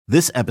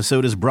This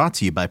episode is brought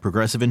to you by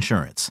Progressive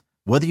Insurance.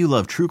 Whether you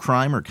love true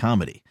crime or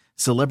comedy,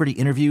 celebrity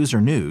interviews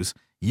or news,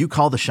 you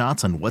call the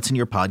shots on what's in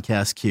your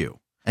podcast queue.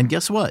 And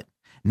guess what?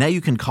 Now you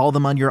can call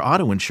them on your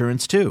auto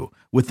insurance too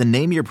with the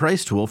Name Your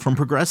Price tool from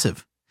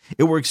Progressive.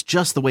 It works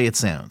just the way it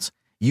sounds.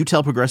 You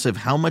tell Progressive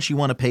how much you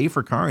want to pay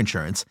for car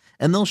insurance,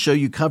 and they'll show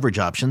you coverage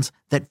options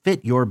that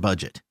fit your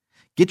budget.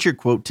 Get your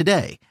quote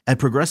today at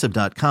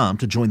Progressive.com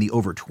to join the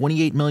over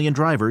 28 million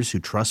drivers who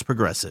trust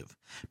Progressive.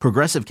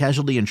 Progressive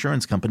Casualty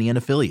Insurance Company and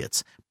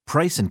Affiliates.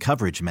 Price and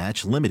coverage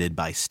match limited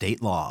by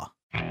state law.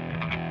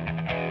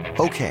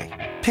 Okay,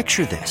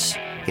 picture this.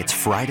 It's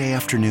Friday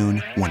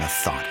afternoon when a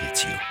thought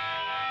hits you.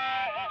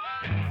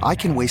 I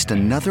can waste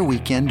another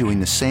weekend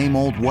doing the same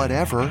old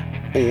whatever,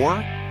 or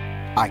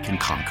I can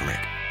conquer it.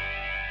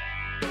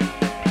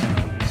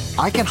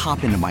 I can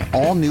hop into my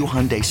all-new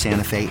Hyundai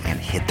Santa Fe and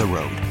hit the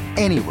road.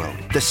 Any road.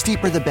 The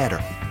steeper, the better.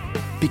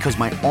 Because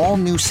my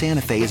all-new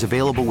Santa Fe is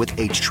available with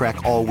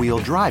H-Track all-wheel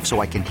drive,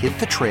 so I can hit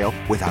the trail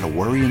without a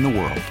worry in the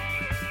world.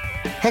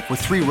 Heck, with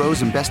 3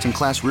 rows and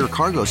best-in-class rear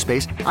cargo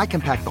space, I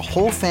can pack the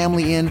whole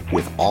family in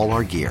with all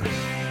our gear.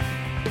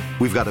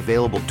 We've got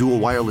available dual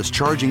wireless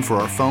charging for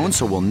our phones,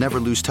 so we'll never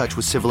lose touch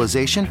with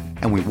civilization,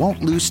 and we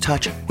won't lose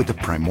touch with the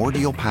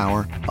primordial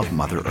power of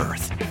Mother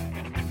Earth.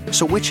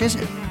 So which is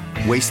it?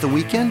 Waste the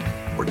weekend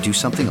or do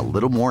something a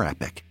little more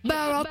epic?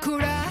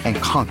 And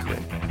conquer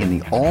it in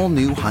the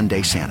all-new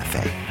Hyundai Santa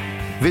Fe.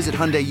 Visit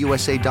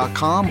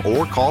HyundaiUSA.com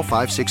or call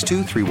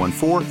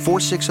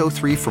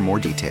 562-314-4603 for more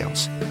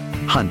details.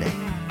 Hyundai,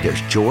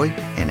 there's joy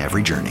in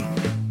every journey.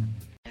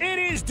 It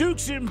is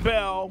Dukes and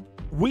Bell.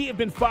 We have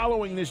been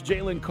following this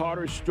Jalen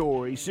Carter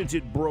story since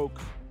it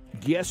broke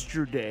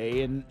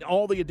yesterday, and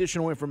all the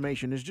additional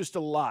information is just a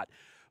lot.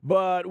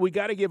 But we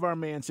got to give our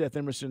man Seth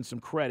Emerson some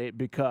credit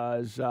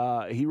because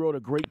he wrote a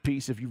great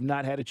piece if you've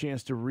not had a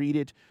chance to read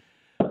it.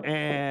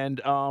 And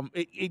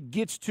it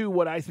gets to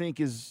what I think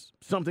is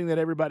something that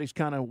everybody's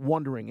kind of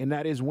wondering, and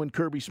that is when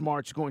Kirby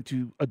Smart's going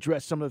to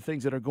address some of the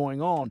things that are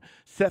going on.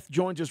 Seth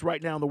joins us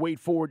right now on the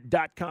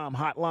waitforward.com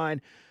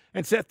hotline.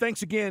 And Seth,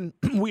 thanks again.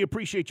 We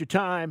appreciate your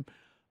time.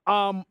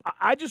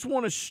 I just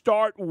want to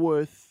start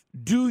with,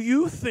 do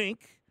you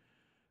think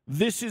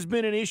this has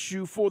been an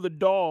issue for the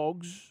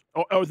Dogs,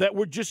 or that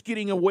we're just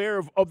getting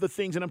aware of the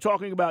things, and I'm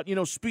talking about,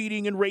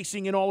 speeding and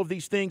racing and all of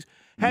these things.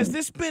 Has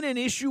this been an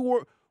issue,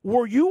 or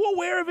were you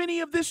aware of any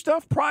of this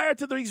stuff prior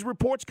to these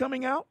reports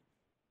coming out?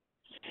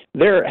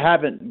 There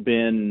haven't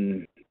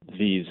been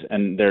these,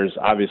 and there's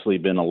obviously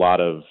been a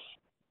lot of,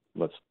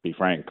 let's be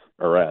frank,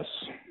 arrests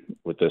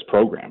with this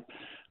program.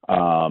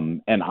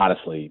 And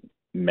honestly,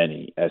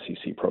 many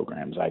SEC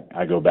programs.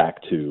 I go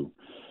back to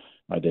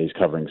my days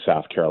covering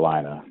South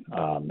Carolina.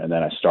 And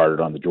then I started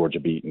on the Georgia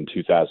beat in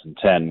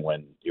 2010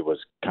 when it was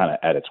kind of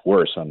at its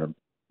worst under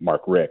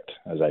Mark Richt,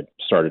 as I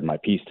started my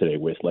piece today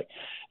with. Like,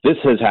 this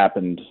has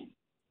happened,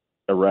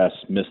 arrests,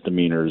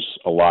 misdemeanors,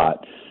 a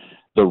lot.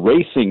 The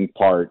racing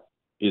part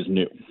is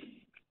new.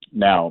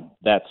 Now,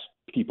 that's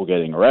people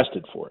getting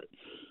arrested for it.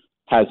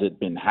 Has it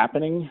been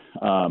happening?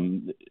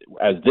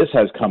 As this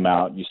has come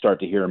out, you start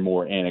to hear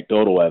more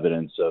anecdotal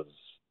evidence of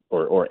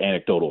or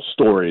anecdotal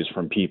stories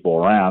from people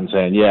around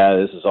saying, yeah,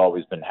 this has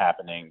always been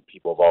happening.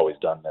 People have always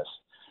done this.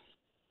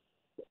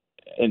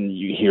 And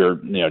you hear,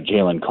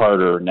 Jalen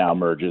Carter now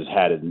merges,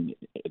 had an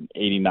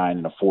 89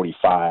 and a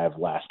 45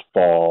 last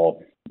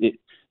fall.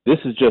 This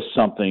is just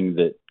something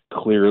that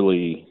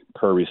clearly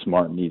Kirby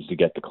Smart needs to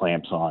get the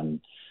clamps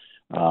on.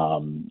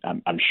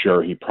 I'm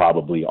sure he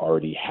probably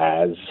already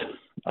has.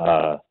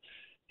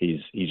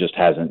 He just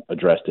hasn't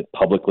addressed it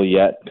publicly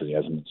yet because he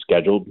hasn't been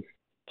scheduled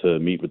to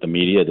meet with the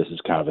media. This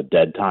is kind of a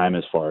dead time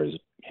as far as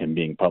him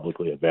being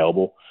publicly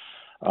available.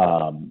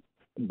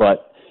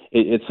 But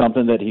it's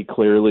something that he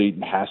clearly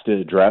has to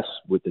address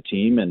with the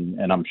team,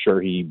 and I'm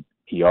sure he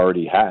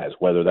already has.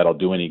 Whether that'll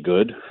do any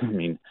good, I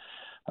mean,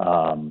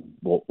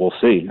 we'll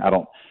see.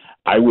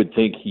 I would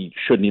think he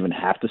shouldn't even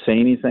have to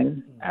say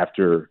anything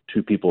after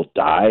 2 people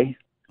die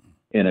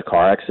in a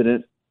car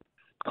accident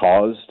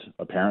caused,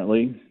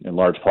 apparently, in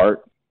large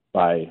part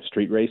by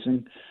street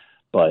racing.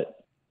 But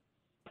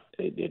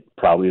it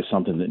probably is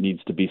something that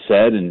needs to be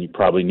said, and you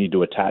probably need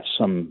to attach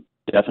some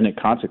definite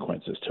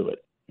consequences to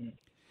it.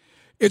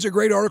 It's a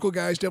great article,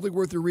 guys. Definitely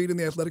worth your reading.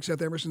 The Athletic Seth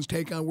Emerson's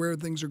take on where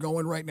things are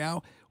going right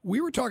now.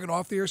 We were talking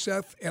off the air,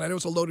 Seth, and I know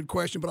it's a loaded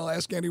question, but I'll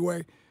ask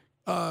anyway.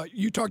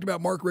 You talked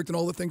about Mark Richt and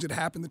all the things that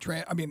happened.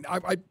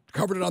 I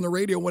covered it on the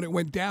radio when it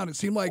went down. It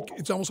seemed like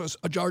it's almost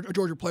a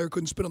Georgia player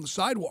couldn't spit on the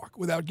sidewalk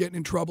without getting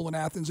in trouble in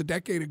Athens a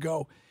decade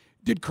ago.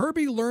 Did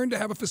Kirby learn to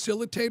have a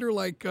facilitator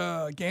like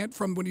Gant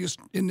from when he was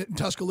in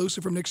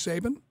Tuscaloosa from Nick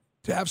Saban,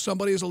 to have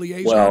somebody as a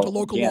liaison to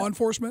local law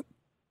enforcement?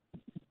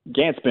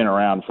 Gant's been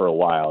around for a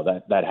while.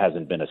 That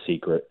hasn't been a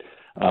secret.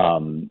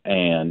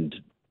 And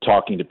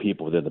talking to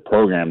people within the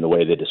program, the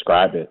way they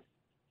describe it,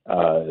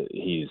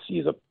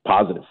 he's a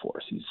positive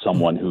force. He's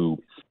someone who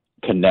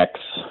connects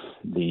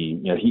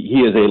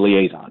he is a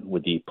liaison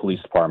with the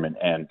police department.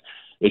 And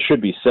it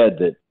should be said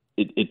that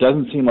it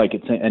doesn't seem like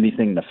it's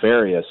anything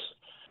nefarious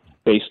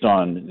based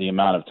on the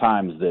amount of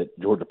times that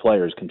Georgia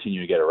players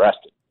continue to get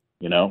arrested.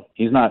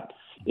 He's not,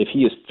 if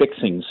he is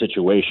fixing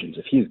situations,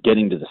 if he's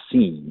getting to the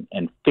scene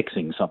and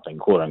fixing something,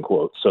 quote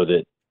unquote, so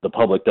that the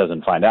public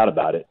doesn't find out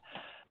about it,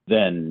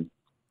 then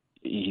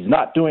he's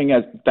not doing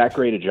that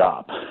great a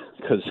job,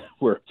 because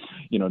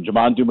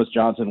Jamon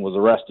Dumas-Johnson was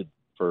arrested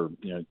for,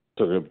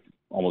 took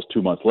almost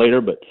 2 months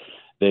later, but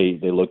they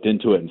looked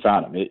into it and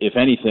found him. If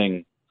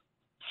anything,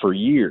 for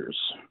years,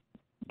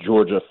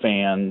 Georgia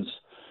fans,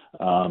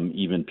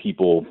 even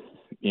people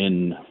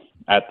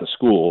at the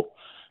school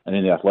and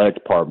in the athletic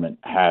department,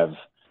 have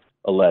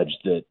alleged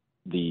that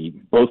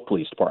both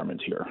police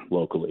departments here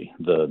locally,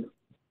 the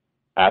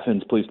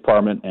Athens Police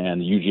Department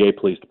and the UGA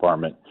Police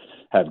Department,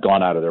 have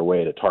gone out of their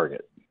way to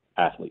target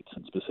athletes,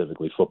 and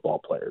specifically football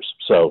players.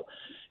 So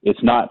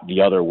it's not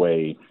the other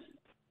way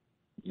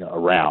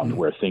around,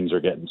 where things are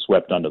getting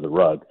swept under the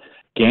rug.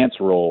 Gant's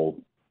role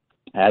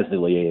as the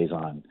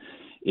liaison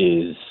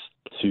is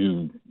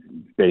to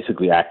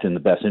basically act in the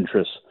best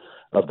interests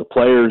of the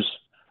players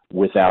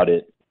without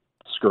it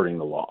skirting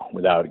the law,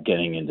 without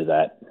getting into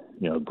that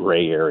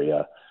gray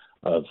area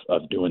of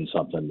doing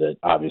something that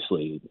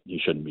obviously you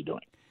shouldn't be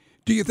doing.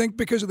 Do you think,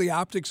 because of the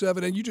optics of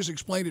it, and you just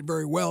explained it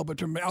very well, but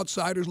from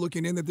outsiders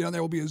looking in, that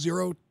there will be a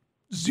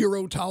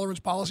zero tolerance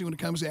policy when it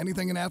comes to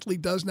anything an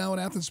athlete does now in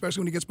Athens,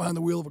 especially when he gets behind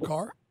the wheel of a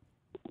car?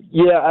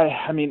 Yeah,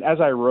 I mean,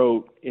 as I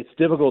wrote, it's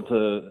difficult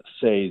to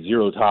say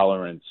zero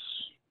tolerance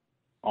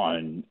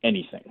on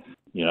anything.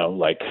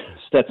 Like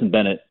Stetson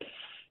Bennett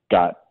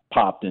got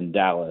popped in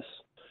Dallas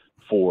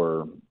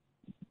for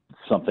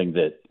something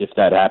that, if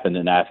that happened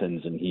in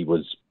Athens and he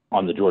was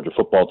on the Georgia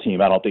football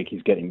team, I don't think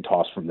he's getting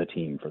tossed from the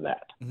team for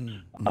that.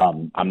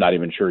 Mm-hmm. I'm not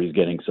even sure he's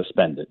getting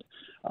suspended.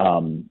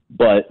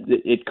 But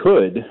it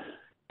could,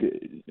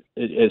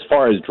 as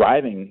far as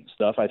driving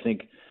stuff, I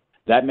think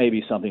that may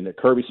be something that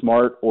Kirby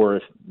Smart, or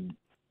if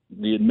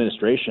the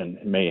administration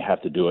may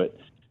have to do it,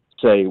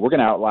 say, we're going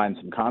to outline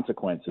some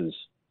consequences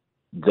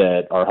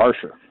that are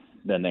harsher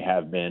than they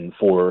have been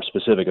for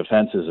specific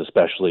offenses,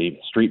 especially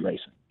street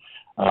racing.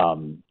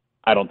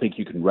 I don't think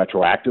you can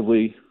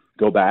retroactively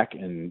go back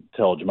and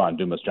tell Jamon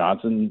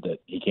Dumas-Johnson that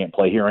he can't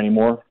play here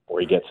anymore, or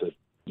he gets a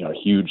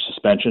huge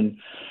suspension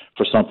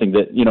for something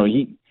that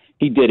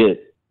he did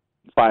it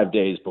 5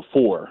 days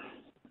before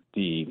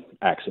the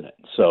accident.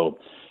 So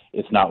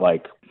it's not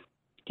like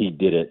he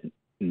did it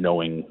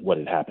knowing what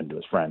had happened to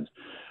his friends.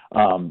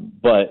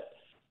 But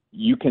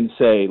you can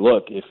say,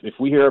 look, if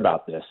we hear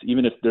about this,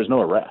 even if there's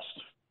no arrest,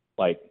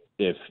 like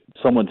if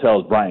someone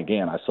tells Brian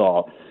Gant, I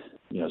saw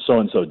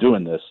so-and-so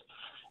doing this,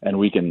 and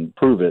we can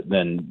prove it,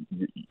 then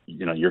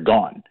you're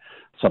gone,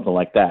 something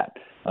like that.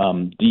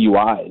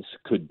 DUIs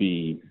could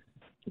be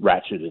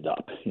ratcheted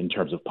up in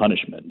terms of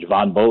punishment.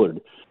 Javon Bullard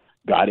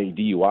got a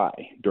DUI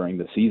during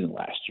the season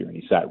last year, and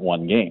he sat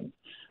one game.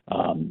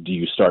 Do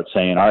you start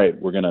saying, all right,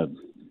 we're going to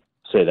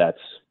say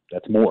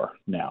that's more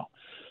now?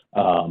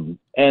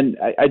 And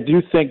I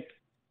do think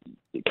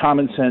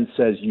common sense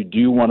says you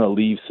do want to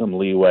leave some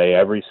leeway.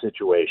 Every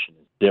situation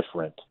is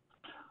different,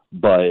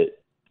 but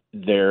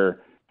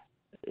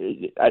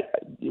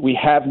we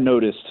have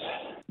noticed,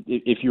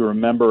 if you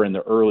remember in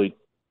the early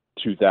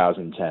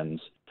 2010s,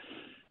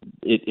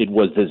 it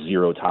was the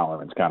zero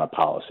tolerance kind of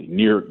policy,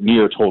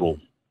 near total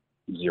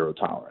zero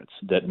tolerance,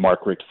 that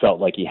Mark Richt felt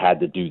like he had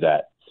to do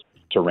that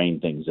to rein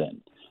things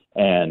in.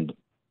 And,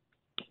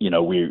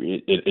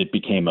 it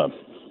became a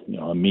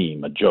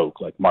meme, a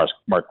joke, like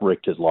Mark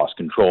Richt has lost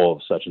control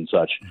of such and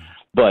such.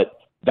 But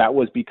that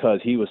was because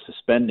he was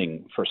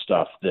suspending for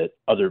stuff that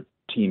other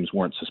teams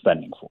weren't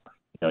suspending for.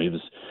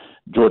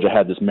 Georgia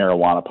had this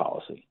marijuana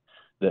policy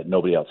that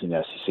nobody else in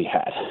the SEC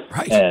had.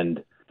 Right.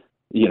 And,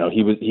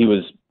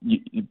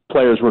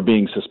 players were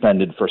being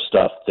suspended for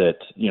stuff that,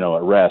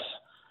 arrests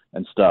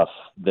and stuff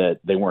that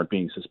they weren't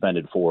being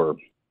suspended for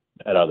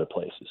at other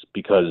places,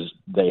 because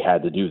they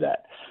had to do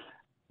that.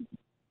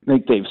 I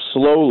think they've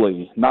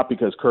slowly, not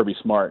because Kirby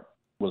Smart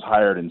was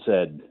hired and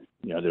said,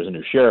 there's a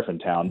new sheriff in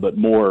town, but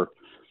more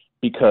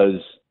because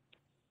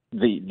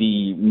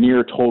the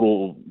near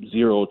total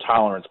zero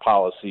tolerance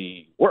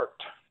policy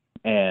worked.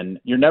 And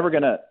you're never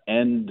going to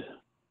end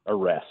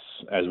arrests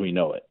as we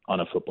know it on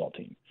a football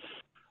team.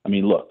 I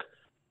mean, look,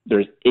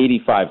 there's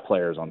 85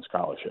 players on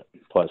scholarship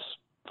plus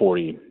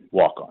 40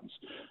 walk-ons.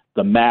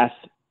 The math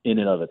in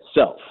and of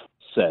itself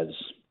says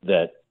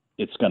that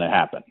it's going to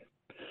happen.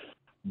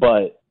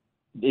 But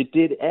it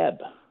did ebb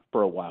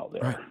for a while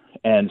there. Right.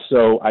 And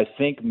so I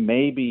think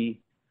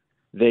maybe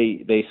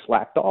they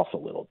slacked off a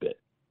little bit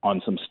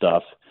on some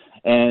stuff.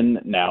 And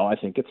now I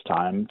think it's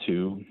time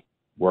to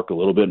work a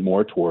little bit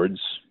more towards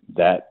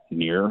that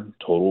near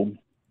total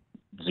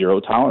zero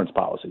tolerance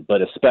policy,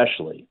 but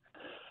especially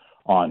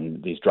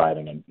on these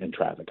driving and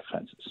traffic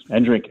offenses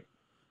and drinking.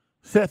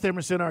 Seth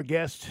Emerson, our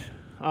guest,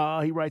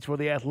 he writes for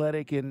The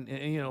Athletic, and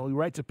he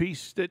writes a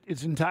piece that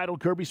is entitled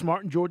 "Kirby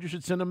Smart and Georgia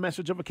Should Send a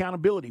Message of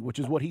Accountability," which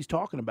is what he's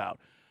talking about.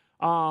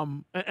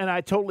 And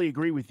I totally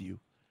agree with you.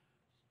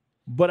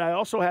 But I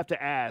also have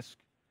to ask,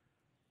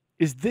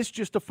 is this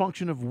just a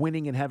function of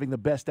winning and having the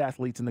best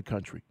athletes in the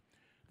country?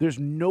 There's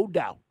no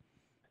doubt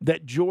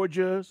that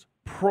Georgia's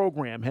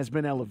program has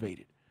been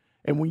elevated.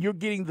 And when you're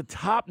getting the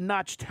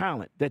top-notch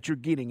talent that you're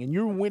getting and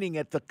you're winning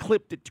at the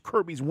clip that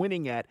Kirby's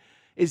winning at,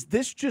 is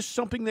this just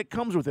something that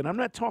comes with it? I'm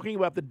not talking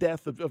about the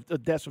deaths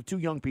of two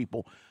young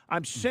people.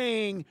 I'm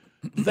saying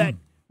that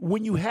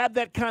when you have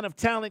that kind of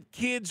talent,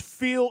 kids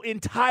feel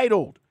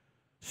entitled.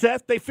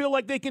 Seth, they feel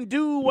like they can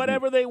do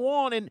whatever they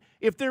want. And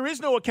if there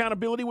is no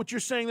accountability, which you're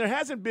saying there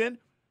hasn't been,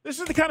 this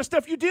is the kind of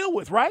stuff you deal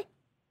with, right?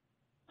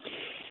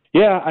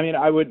 Yeah, I mean,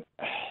 I would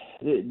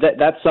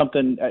that's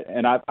something,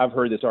 and I've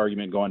heard this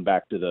argument going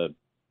back to the,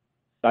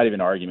 not even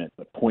argument,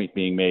 but point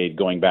being made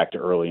going back to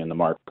early in the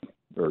Mark,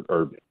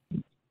 or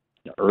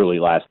early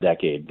last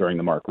decade during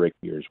the Mark Richt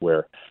years,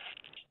 where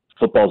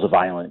football's a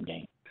violent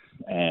game.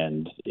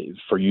 And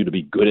for you to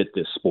be good at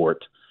this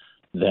sport,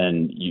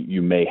 then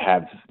you may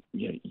have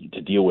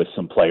to deal with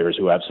some players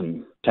who have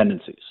some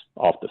tendencies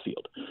off the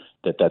field,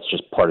 that's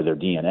just part of their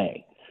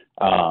DNA.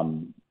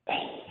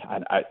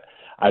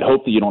 I'd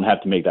hope that you don't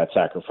have to make that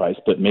sacrifice,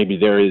 but maybe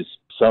there is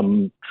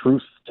some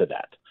truth to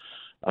that.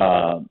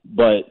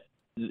 But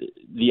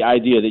the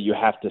idea that you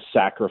have to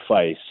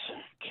sacrifice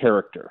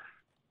character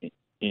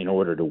in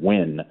order to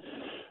win,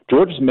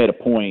 Georgia's made a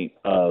point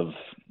of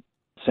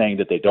saying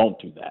that they don't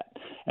do that,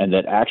 and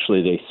that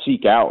actually they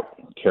seek out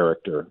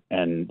character,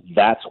 and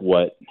that's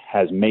what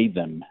has made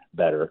them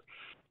better.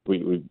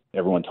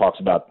 Everyone talks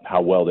about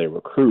how well they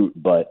recruit,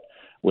 but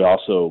we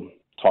also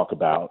talk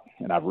about,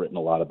 and I've written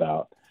a lot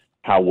about,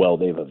 how well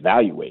they've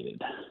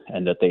evaluated,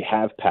 and that they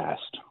have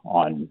passed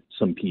on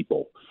some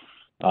people.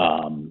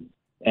 And,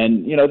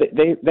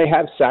 they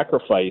have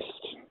sacrificed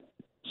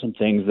some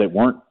things that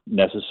weren't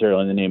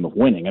necessarily in the name of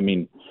winning. I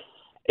mean,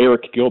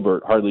 Eric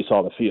Gilbert hardly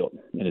saw the field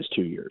in his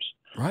 2 years.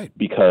 Right.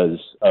 Because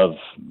of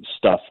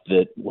stuff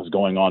that was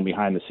going on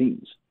behind the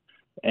scenes.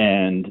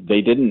 And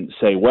they didn't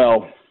say,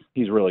 well,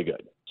 he's really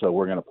good, so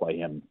we're going to play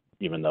him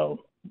even though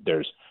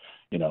there's,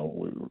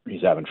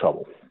 he's having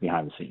trouble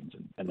behind the scenes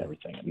and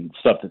everything, and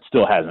stuff that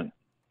still hasn't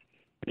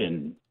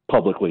been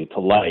publicly to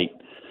light,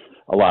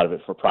 a lot of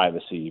it for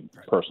privacy,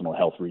 personal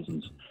health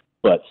reasons,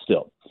 but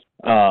still.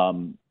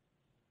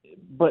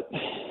 But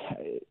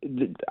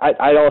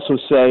I'd also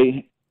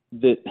say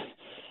that,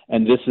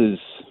 and this is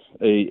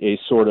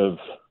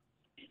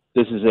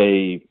this is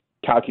a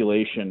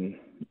calculation,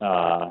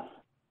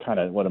 kind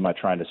of, what am I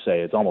trying to say?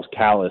 It's almost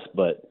callous,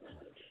 but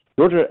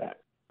Georgia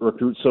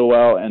recruits so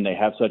well and they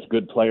have such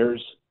good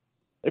players,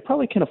 they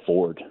probably can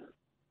afford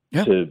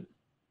to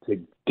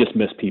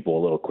dismiss people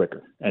a little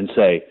quicker and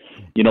say,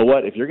 you know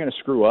what, if you're going to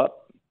screw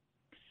up,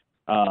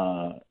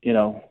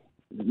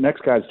 the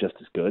next guy's just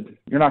as good.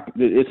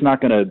 It's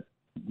not going to,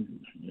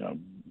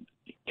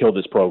 kill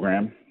this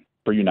program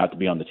for you not to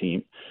be on the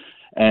team.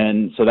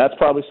 And so that's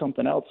probably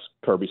something else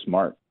Kirby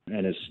Smart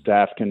and his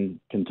staff can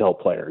tell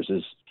players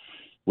is,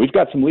 we've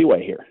got some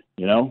leeway here.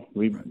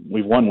 We've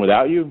won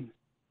without you.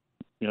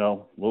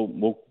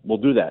 We'll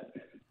do that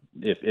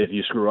if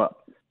you screw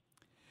up.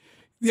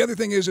 The other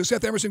thing is,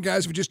 Seth Emerson,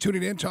 guys, we're just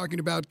tuning in, talking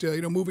about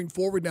moving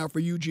forward now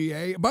for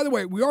UGA. By the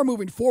way, we are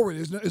moving forward.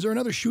 Is there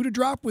another shoe to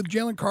drop with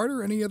Jalen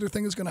Carter? Any other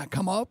thing that's going to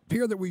come up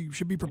here that we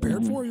should be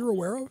prepared for? You're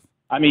aware of?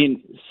 I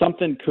mean,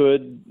 something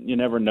could. You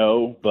never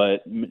know,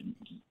 but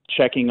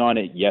checking on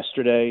it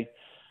yesterday,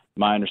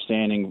 my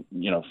understanding,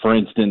 for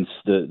instance,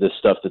 the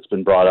stuff that's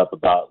been brought up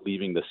about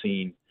leaving the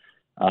scene,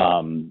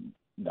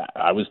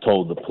 I was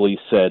told the police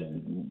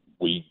said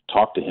we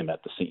talked to him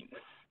at the scene.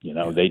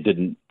 They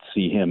didn't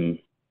see him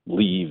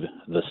leave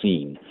the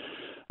scene.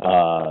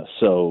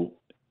 So,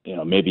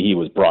 maybe he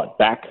was brought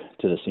back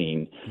to the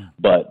scene,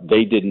 but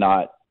they did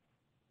not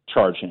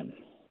charge him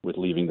with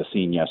leaving the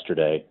scene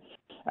yesterday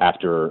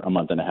after a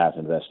month and a half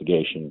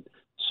investigation.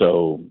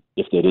 So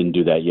if they didn't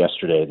do that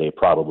yesterday, they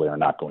probably are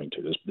not going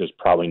to. There's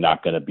probably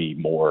not going to be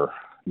more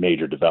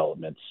major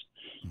developments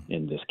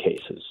in this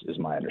case, is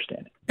my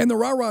understanding. And the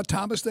Ra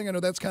Thomas thing, I know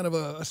that's kind of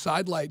a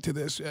sidelight to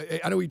this.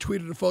 I know he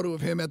tweeted a photo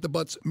of him at the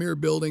Butts Mirror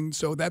building,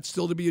 so that's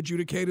still to be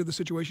adjudicated, the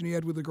situation he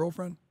had with the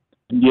girlfriend?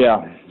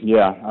 Yeah.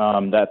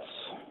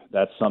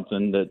 That's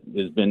something that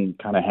has been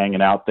kind of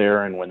hanging out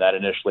there, and when that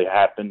initially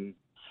happened,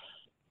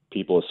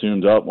 people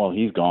assumed,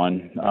 he's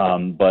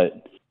gone.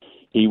 But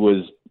he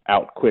was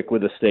out quick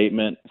with a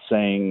statement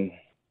saying,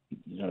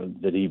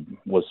 that he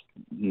was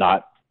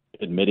not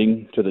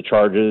admitting to the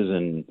charges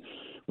and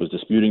was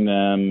disputing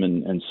them.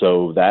 And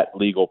so that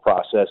legal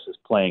process is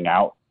playing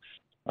out.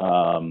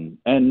 And,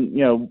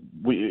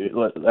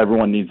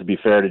 everyone needs to be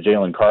fair to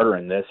Jalen Carter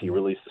in this. He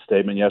released a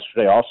statement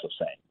yesterday also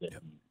saying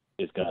that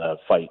he's going to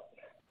fight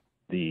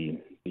the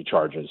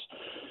charges.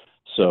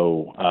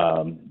 So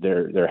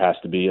there has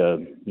to be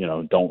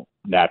don't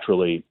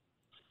naturally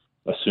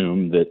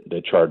assume that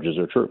the charges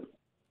are true.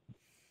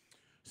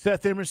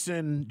 Seth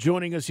Emerson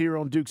joining us here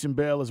on Dukes and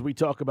Bell as we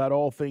talk about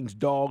all things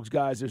dogs.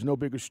 Guys, there's no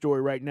bigger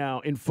story right now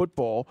in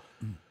football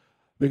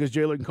because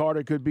Jalen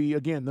Carter could be,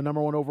 again, the number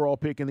one overall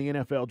pick in the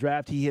NFL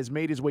draft. He has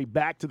made his way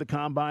back to the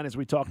combine, as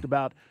we talked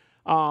about.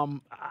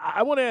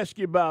 I want to ask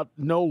you about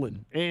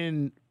Nolan.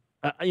 And,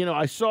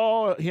 I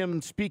saw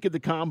him speak at the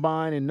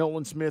combine, and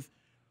Nolan Smith.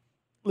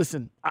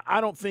 Listen,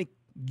 I don't think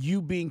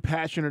you being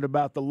passionate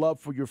about the love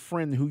for your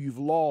friend who you've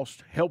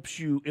lost helps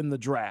you in the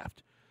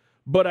draft.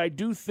 But I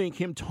do think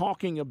him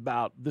talking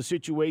about the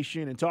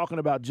situation and talking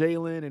about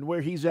Jalen and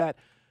where he's at,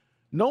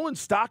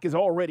 Nolan's stock is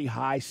already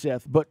high,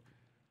 Seth, but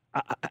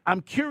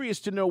I'm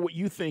curious to know what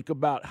you think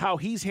about how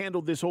he's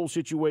handled this whole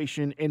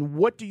situation, and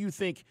what do you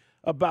think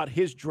about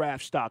his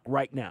draft stock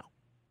right now?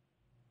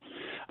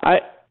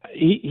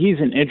 He's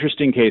an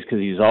interesting case because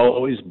he's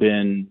always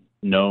been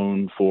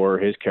known for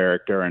his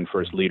character and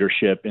for his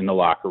leadership in the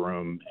locker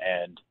room.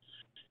 And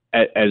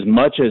as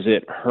much as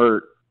it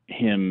hurt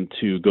him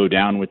to go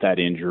down with that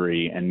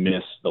injury and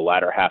miss the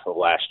latter half of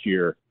last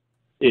year,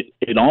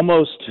 it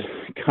almost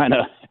kind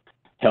of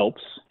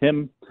helps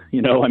him.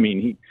 You know, I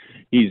mean,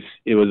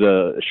 it was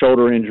a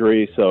shoulder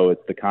injury, so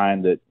it's the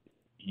kind that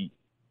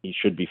he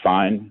should be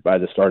fine by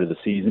the start of the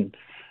season,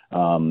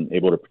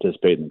 able to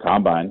participate in the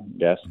combine,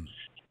 yes.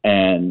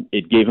 And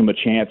it gave him a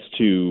chance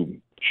to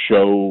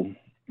show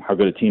how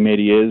good a teammate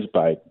he is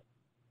by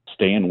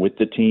staying with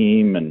the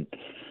team and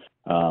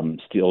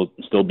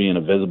still being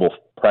a visible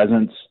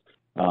presence.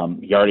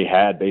 He already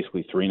had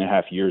basically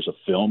 3.5 years of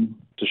film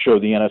to show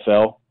the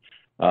NFL.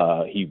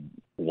 He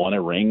won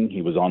a ring.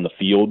 He was on the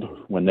field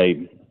when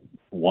they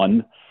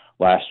won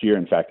last year.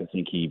 In fact, I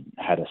think he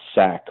had a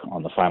sack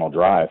on the final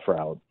drive for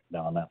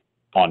Alabama.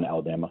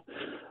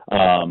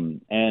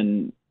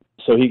 And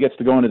so he gets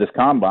to go into this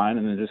combine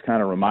and then just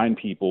kind of remind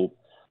people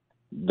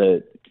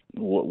that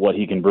what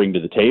he can bring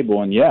to the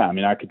table. And, yeah, I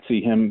mean, I could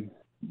see him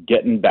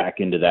getting back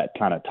into that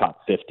kind of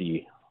top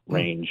 50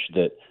 range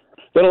that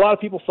a lot of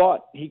people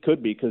thought he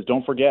could be, because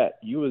don't forget,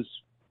 he was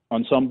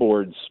on some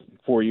boards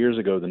 4 years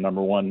ago the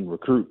number one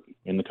recruit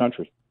in the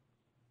country.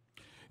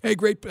 Hey,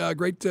 great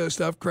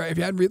stuff, Craig. If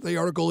you hadn't read the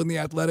article in The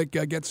Athletic,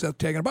 get Seth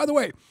Tagen. By the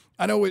way,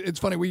 I know it's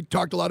funny. We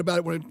talked a lot about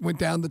it when it went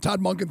down, the Todd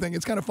Monken thing.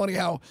 It's kind of funny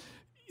how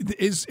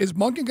is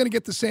Monken going to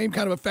get the same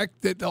kind of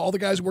effect that all the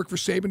guys who work for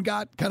Saban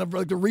got, kind of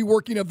like the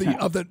reworking of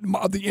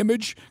the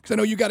image? Because I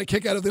know you got a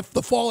kick out of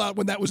the fallout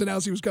when that was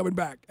announced he was coming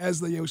back as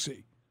the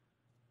OC.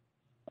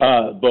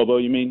 Bobo,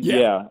 you mean?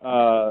 Yeah.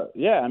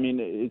 I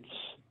mean,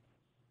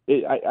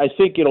 I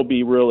think it'll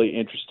be really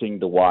interesting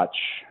to watch.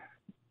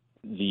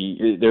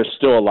 There's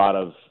still a lot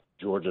of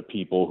Georgia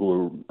people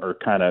who are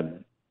kind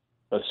of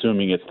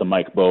assuming it's the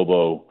Mike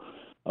Bobo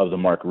of the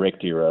Mark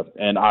Richt era,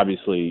 and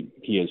obviously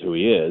he is who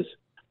he is.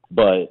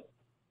 But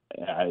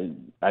I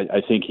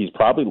think he's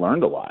probably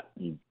learned a lot.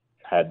 He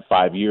had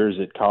 5 years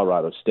at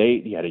Colorado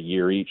State. He had a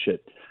year each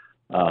at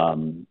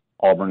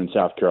Auburn and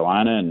South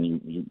Carolina,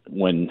 and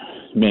when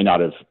he may not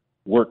have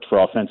worked for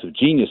offensive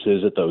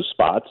geniuses at those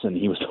spots, and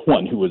he was the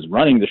one who was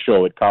running the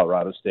show at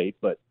Colorado State,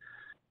 but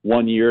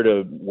 1 year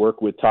to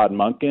work with Todd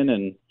Monken,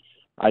 and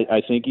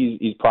I think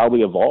he's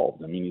probably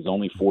evolved. I mean, he's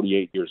only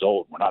 48 years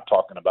old. We're not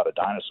talking about a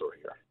dinosaur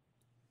here.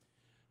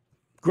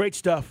 Great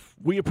stuff.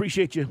 We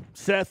appreciate you,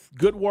 Seth.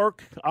 Good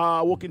work.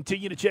 We'll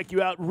continue to check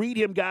you out. Read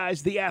him,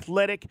 guys, The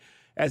Athletic,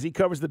 as he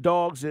covers the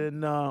Dogs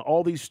and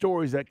all these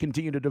stories that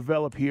continue to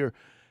develop here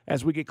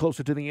as we get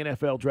closer to the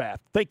NFL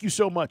draft. Thank you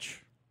so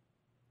much.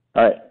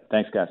 All right.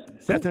 Thanks, guys.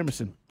 Seth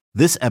Emerson.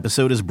 This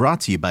episode is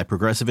brought to you by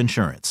Progressive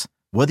Insurance.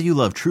 Whether you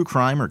love true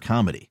crime or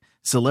comedy,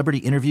 celebrity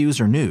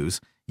interviews or news,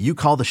 you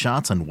call the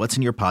shots on what's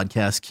in your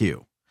podcast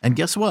queue. And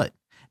guess what?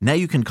 Now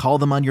you can call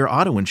them on your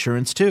auto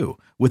insurance too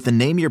with the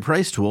Name Your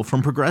Price tool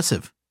from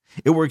Progressive.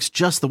 It works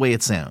just the way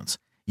it sounds.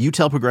 You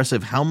tell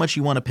Progressive how much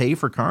you want to pay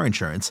for car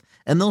insurance,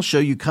 and they'll show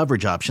you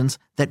coverage options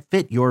that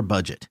fit your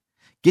budget.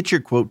 Get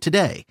your quote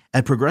today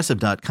at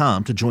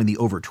Progressive.com to join the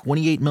over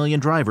 28 million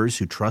drivers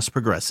who trust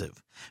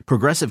Progressive.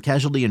 Progressive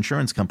Casualty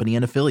Insurance Company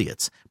and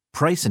Affiliates.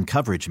 Price and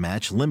coverage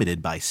match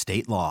limited by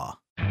state law.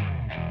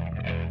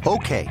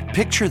 Okay,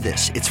 picture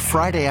this. It's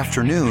Friday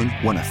afternoon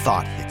when a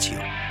thought hits you.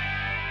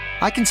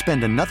 I can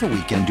spend another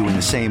weekend doing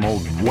the same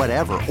old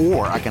whatever,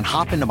 or I can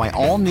hop into my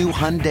all-new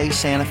Hyundai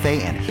Santa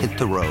Fe and hit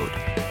the road.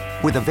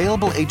 With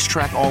available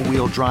H-Track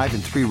all-wheel drive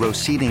and 3-row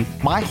seating,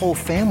 my whole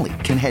family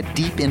can head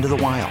deep into the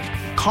wild.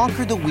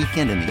 Conquer the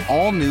weekend in the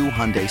all-new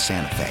Hyundai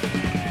Santa Fe.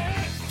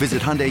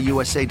 Visit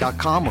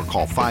HyundaiUSA.com or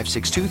call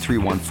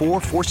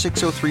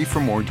 562-314-4603 for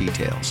more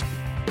details.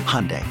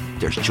 Hyundai,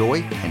 there's joy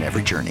in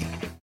every journey.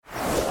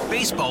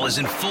 Baseball is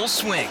in full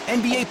swing.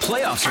 NBA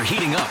playoffs are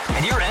heating up,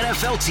 and your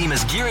NFL team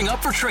is gearing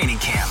up for training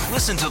camp.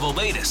 Listen to the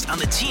latest on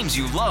the teams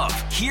you love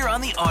here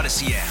on the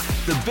Odyssey app.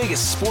 The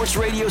biggest sports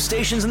radio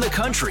stations in the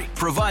country,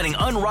 providing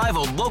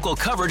unrivaled local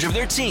coverage of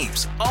their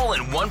teams, all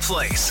in one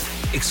place.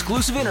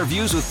 Exclusive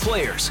interviews with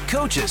players,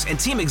 coaches, and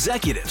team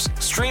executives,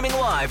 streaming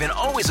live and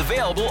always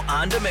available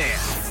on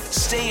demand.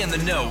 Stay in the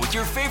know with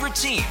your favorite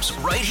teams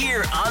right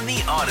here on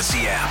the Odyssey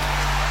app.